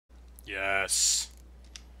Yes.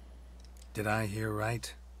 Did I hear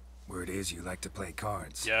right? Word is you like to play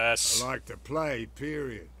cards. Yes. I like to play,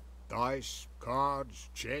 period. Dice, cards,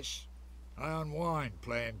 chess. I unwind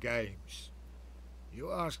playing games.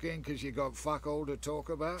 You asking because you got fuck all to talk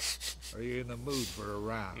about? Or are you in the mood for a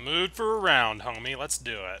round? Mood for a round, homie. Let's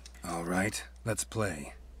do it. All right, let's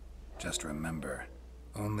play. Just remember,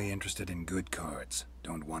 only interested in good cards.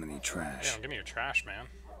 Don't want any Yeah, trash. don't give me your trash, man.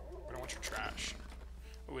 We don't want your trash.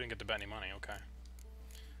 Oh, we didn't get to bet any money. Okay.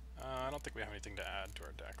 I don't think we have anything to add to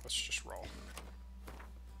our deck. Let's just roll.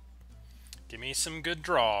 Give me some good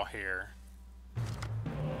draw here.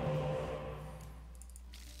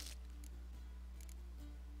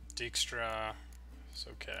 Dijkstra is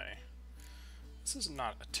okay. This is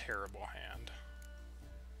not a terrible hand.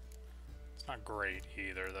 It's not great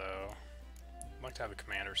either, though. I'd like to have the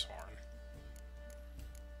Commander's Horn.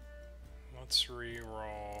 Let's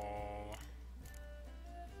re-roll.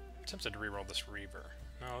 I'm tempted to re-roll this Reaver.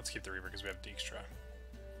 No, let's keep the Reaver because we have Dijkstra.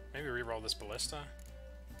 Maybe re-roll this Ballista.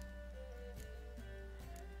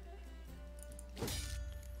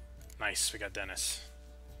 Nice, we got Dennis.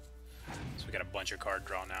 So we got a bunch of card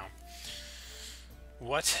draw now.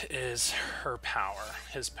 What is her power?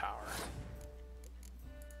 His power.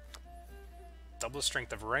 Double the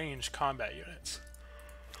strength of ranged combat units.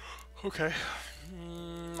 Okay.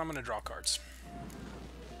 I'm gonna draw cards.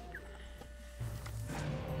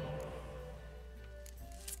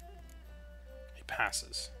 He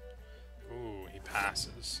passes. Ooh, he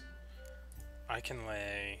passes. I can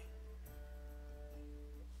lay...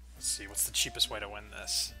 Let's see, what's the cheapest way to win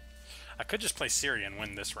this? I could just play Syria and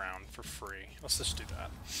win this round for free. Let's just do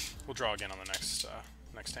that. We'll draw again on the next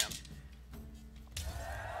hand.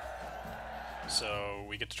 So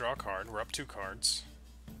we get to draw a card. We're up 2 cards.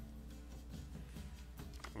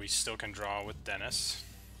 We still can draw with Dennis.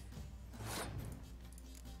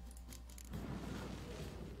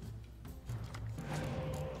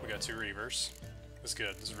 We got 2 Reavers. This is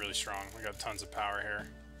good. This is really strong. We got tons of power here.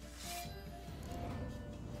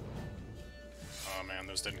 Oh man,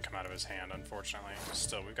 those didn't come out of his hand, unfortunately.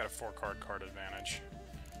 Still, we've got a 4-card advantage.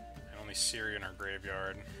 And only Syria in our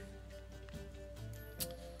graveyard.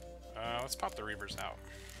 Let's pop the Reavers out.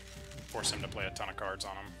 Force him to play a ton of cards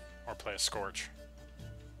on him. Or play a Scorch.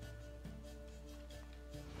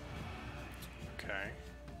 Okay.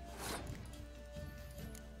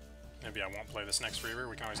 Maybe I won't play this next Reaver.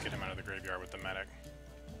 We can always get him out of the graveyard with the Medic.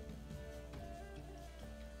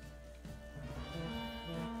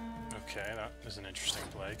 Okay, that is an interesting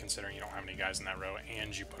play, considering you don't have any guys in that row,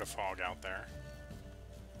 and you put a Fog out there.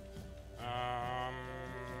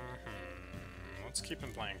 Let's keep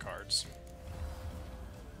him playing cards.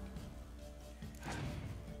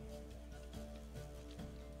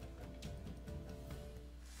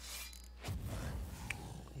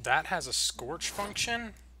 That has a Scorch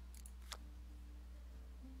function?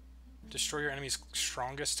 Destroy your enemy's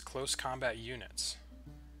strongest close combat units.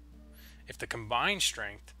 If the combined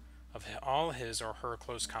strength of all his or her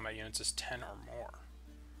close combat units is 10 or more.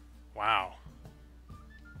 Wow.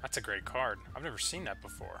 That's a great card. I've never seen that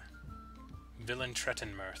before. Villain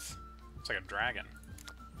Trettenmirth. It's like a dragon.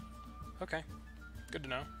 Okay. Good to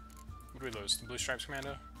know. What do we lose? The Blue Stripes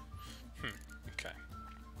Commando? Okay.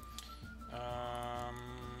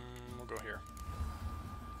 We'll go here.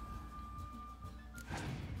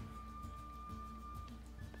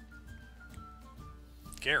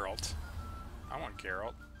 Geralt? I want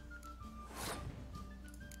Geralt.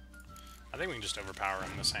 I think we can just overpower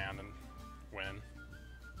him this hand and win.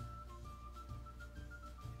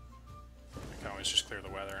 I can always just clear the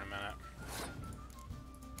weather in a minute.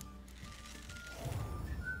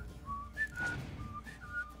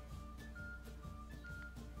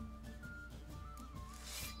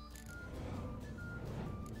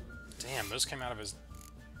 Damn, those came out of his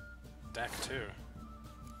deck too.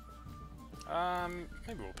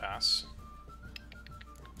 Maybe we'll pass.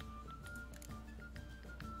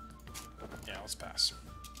 Yeah, let's pass.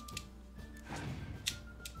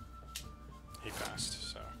 He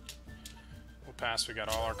passed, so we'll pass. We got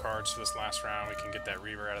all our cards for this last round. We can get that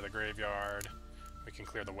Reaver out of the graveyard. We can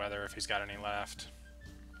clear the weather if he's got any left.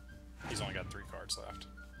 He's only got 3 cards left.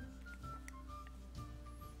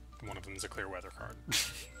 One of them is a clear weather card.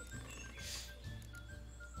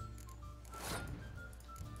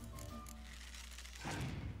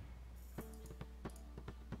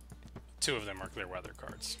 2 of them are clear weather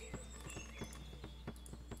cards.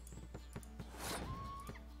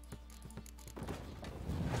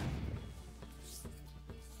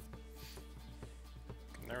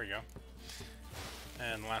 There we go.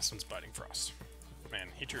 And the last one's Biting Frost. Man,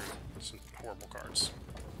 he drew some horrible cards.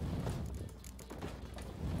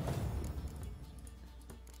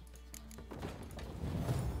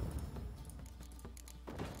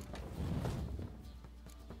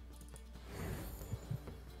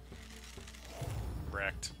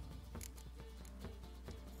 wrecked.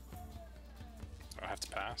 I have to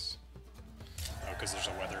pass? Oh, because there's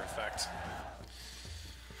a weather effect.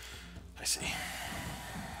 I see.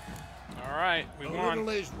 Alright, we won. Little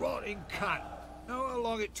is rotting cunt. Know how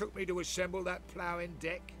long it took me to assemble that ploughing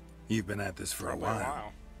deck? You've been at this for a Probably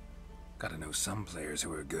while. Gotta know some players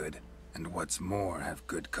who are good, and what's more, have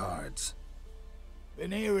good cards.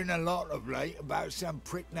 Been hearing a lot of late about some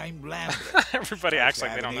prick named Lambert. Everybody acts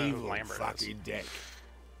like they don't know who Evil Lambert is. fucking deck.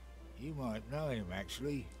 You might know him,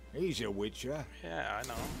 actually. He's a witcher. Yeah, I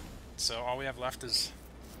know. So all we have left is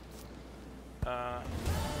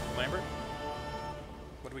Lambert.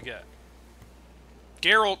 What do we get?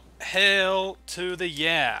 Geralt, hail to the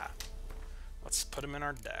yeah. Let's put him in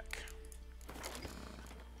our deck.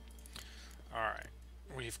 Alright.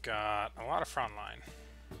 We've got a lot of front line.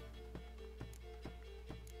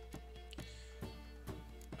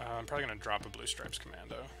 I'm probably going to drop a Blue Stripes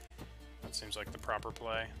Commando. That seems like the proper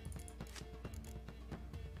play.